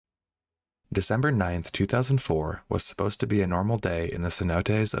December 9th, 2004 was supposed to be a normal day in the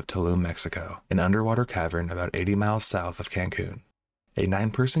Cenotes of Tulum, Mexico, an underwater cavern about 80 miles south of Cancun. A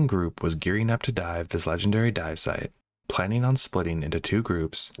 9-person group was gearing up to dive this legendary dive site, planning on splitting into 2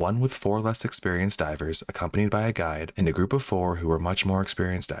 groups, one with 4 less experienced divers accompanied by a guide, and a group of 4 who were much more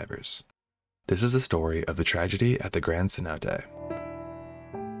experienced divers. This is the story of the tragedy at the Grand Cenote.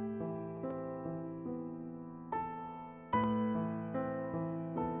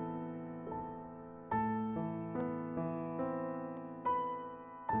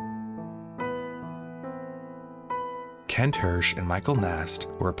 Kent Hirsch and Michael Nast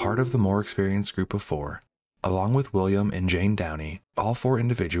were a part of the more experienced group of 4. Along with William and Jane Downey, all 4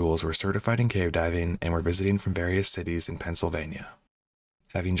 individuals were certified in cave diving and were visiting from various cities in Pennsylvania.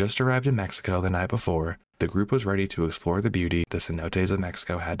 Having just arrived in Mexico the night before, the group was ready to explore the beauty the cenotes of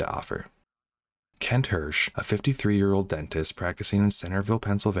Mexico had to offer. Kent Hirsch, a 53-year-old dentist practicing in Centerville,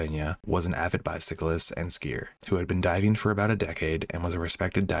 Pennsylvania, was an avid bicyclist and skier who had been diving for about a decade and was a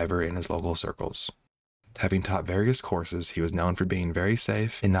respected diver in his local circles. Having taught various courses, he was known for being very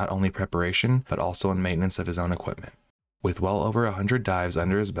safe in not only preparation, but also in maintenance of his own equipment. With well over 100 dives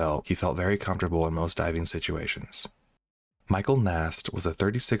under his belt, he felt very comfortable in most diving situations. Michael Nast was a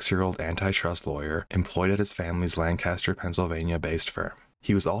 36-year-old antitrust lawyer employed at his family's Lancaster, Pennsylvania-based firm.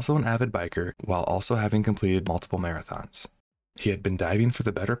 He was also an avid biker, while also having completed multiple marathons. He had been diving for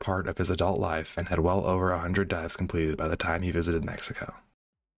the better part of his adult life and had well over 100 dives completed by the time he visited Mexico.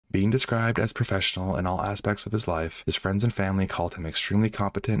 Being described as professional in all aspects of his life, his friends and family called him extremely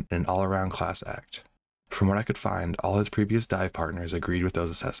competent and an all-around class act. From what I could find, all his previous dive partners agreed with those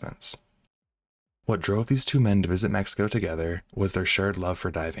assessments. What drove these 2 men to visit Mexico together was their shared love for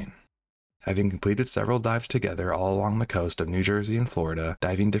diving. Having completed several dives together all along the coast of New Jersey and Florida,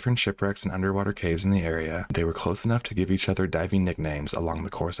 diving different shipwrecks and underwater caves in the area, they were close enough to give each other diving nicknames along the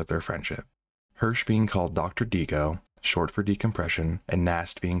course of their friendship. Hirsch being called Dr. Deco, short for decompression, and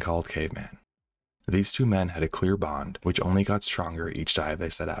Nast being called Caveman. These 2 men had a clear bond, which only got stronger each dive they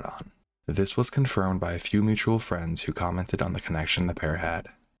set out on. This was confirmed by a few mutual friends who commented on the connection the pair had.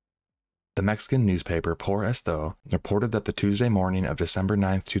 The Mexican newspaper Por Esto reported that the Tuesday morning of December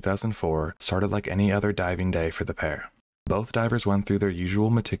 9, 2004 started like any other diving day for the pair. Both divers went through their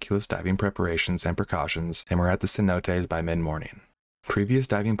usual meticulous diving preparations and precautions and were at the cenotes by mid-morning. Previous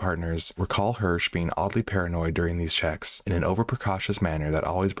diving partners recall Hirsch being oddly paranoid during these checks in an over-precocious manner that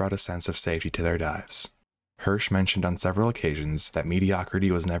always brought a sense of safety to their dives. Hirsch mentioned on several occasions that mediocrity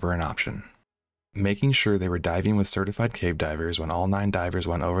was never an option. Making sure they were diving with certified cave divers when all 9 divers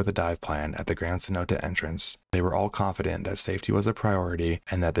went over the dive plan at the Grand Cenote entrance, they were all confident that safety was a priority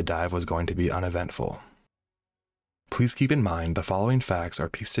and that the dive was going to be uneventful. Please keep in mind the following facts are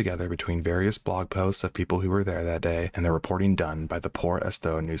pieced together between various blog posts of people who were there that day and the reporting done by the Por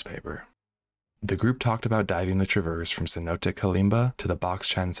Esto newspaper. The group talked about diving the traverse from Cenote Kalimba to the Box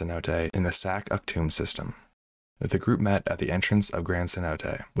Chen Cenote in the Sac Uktum system. The group met at the entrance of Grand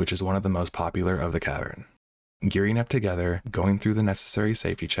Cenote, which is one of the most popular of the cavern. Gearing up together, going through the necessary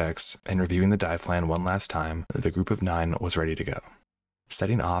safety checks, and reviewing the dive plan one last time, the group of 9 was ready to go.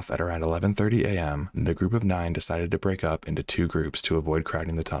 Setting off at around 11:30 a.m., the group of 9 decided to break up into 2 groups to avoid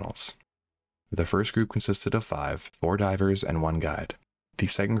crowding the tunnels. The first group consisted of 4 divers and 1 guide. The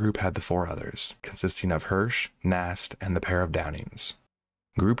second group had the 4 others, consisting of Hirsch, Nast, and the pair of Downings.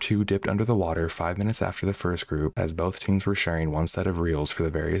 Group 2 dipped under the water 5 minutes after the first group, as both teams were sharing 1 set of reels for the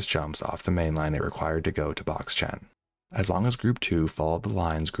various jumps off the main line it required to go to Box Chen. As long as Group 2 followed the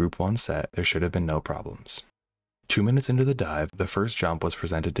lines Group 1 set, there should have been no problems. 2 minutes into the dive, the first jump was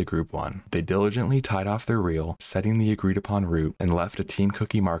presented to Group 1. They diligently tied off their reel, setting the agreed-upon route, and left a team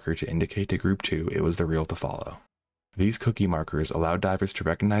cookie marker to indicate to Group 2 it was the reel to follow. These cookie markers allowed divers to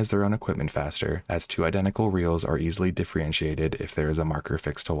recognize their own equipment faster, as 2 identical reels are easily differentiated if there is a marker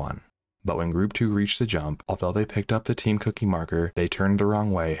fixed to one. But when Group 2 reached the jump, although they picked up the team cookie marker, they turned the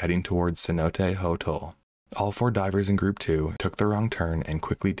wrong way, heading towards Cenote Ho Tul. All 4 divers in Group 2 took the wrong turn and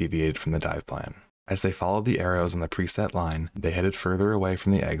quickly deviated from the dive plan. As they followed the arrows on the preset line, they headed further away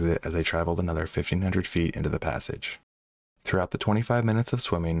from the exit as they traveled another 1,500 feet into the passage. Throughout the 25 minutes of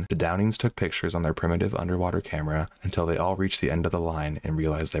swimming, the Downings took pictures on their primitive underwater camera until they all reached the end of the line and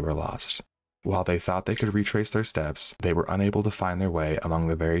realized they were lost. While they thought they could retrace their steps, they were unable to find their way among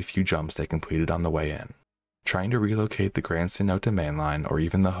the very few jumps they completed on the way in. Trying to relocate the Grand Cenote mainline or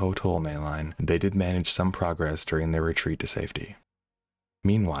even the Ho Tul mainline, they did manage some progress during their retreat to safety.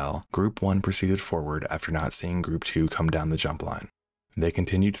 Meanwhile, Group 1 proceeded forward after not seeing Group 2 come down the jump line. They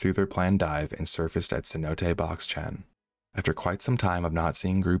continued through their planned dive and surfaced at Cenote Box Chen. After quite some time of not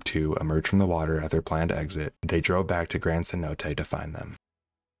seeing Group 2 emerge from the water at their planned exit, they drove back to Grand Cenote to find them.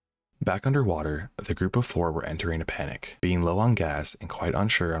 Back underwater, the group of 4 were entering a panic. Being low on gas and quite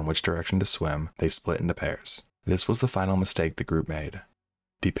unsure on which direction to swim, they split into pairs. This was the final mistake the group made.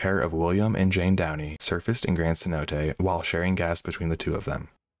 The pair of William and Jane Downey surfaced in Grand Cenote while sharing gas between the two of them.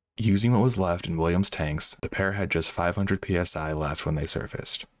 Using what was left in William's tanks, the pair had just 500 psi left when they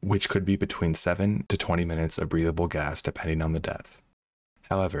surfaced, which could be between 7 to 20 minutes of breathable gas depending on the depth.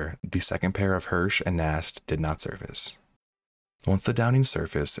 However, the second pair of Hirsch and Nast did not surface. Once the Downings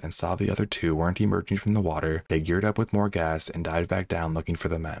surfaced and saw the other 2 weren't emerging from the water, they geared up with more gas and dived back down looking for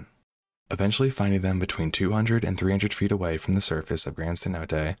the men. Eventually finding them between 200 and 300 feet away from the surface of Grand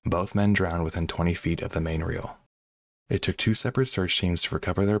Cenote, both men drowned within 20 feet of the main reel. It took 2 separate search teams to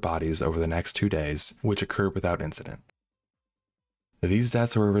recover their bodies over the next 2 days, which occurred without incident. These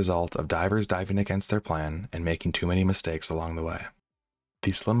deaths were a result of divers diving against their plan and making too many mistakes along the way.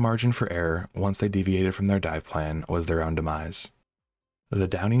 The slim margin for error, once they deviated from their dive plan, was their own demise. The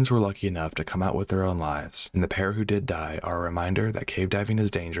Downings were lucky enough to come out with their own lives, and the pair who did die are a reminder that cave diving is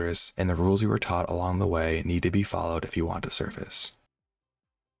dangerous, and the rules you were taught along the way need to be followed if you want to surface.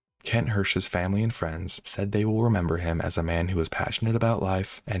 Kent Hirsch's family and friends said they will remember him as a man who was passionate about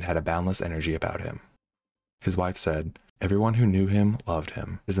life and had a boundless energy about him. His wife said, "Everyone who knew him loved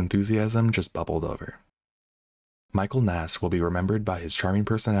him. His enthusiasm just bubbled over." Michael Nast will be remembered by his charming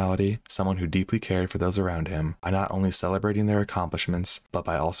personality, someone who deeply cared for those around him, by not only celebrating their accomplishments, but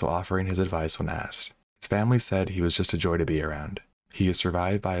by also offering his advice when asked. His family said he was just a joy to be around. He is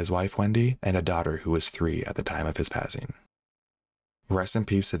survived by his wife Wendy and a daughter who was 3 at the time of his passing. Rest in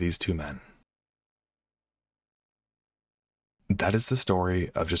peace to these 2 men. That is the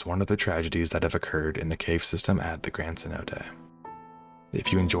story of just one of the tragedies that have occurred in the cave system at the Grand Cenote.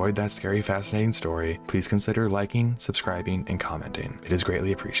 If you enjoyed that scary, fascinating story, please consider liking, subscribing, and commenting. It is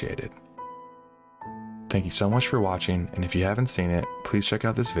greatly appreciated. Thank you so much for watching, and if you haven't seen it, please check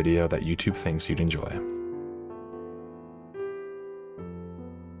out this video that YouTube thinks you'd enjoy.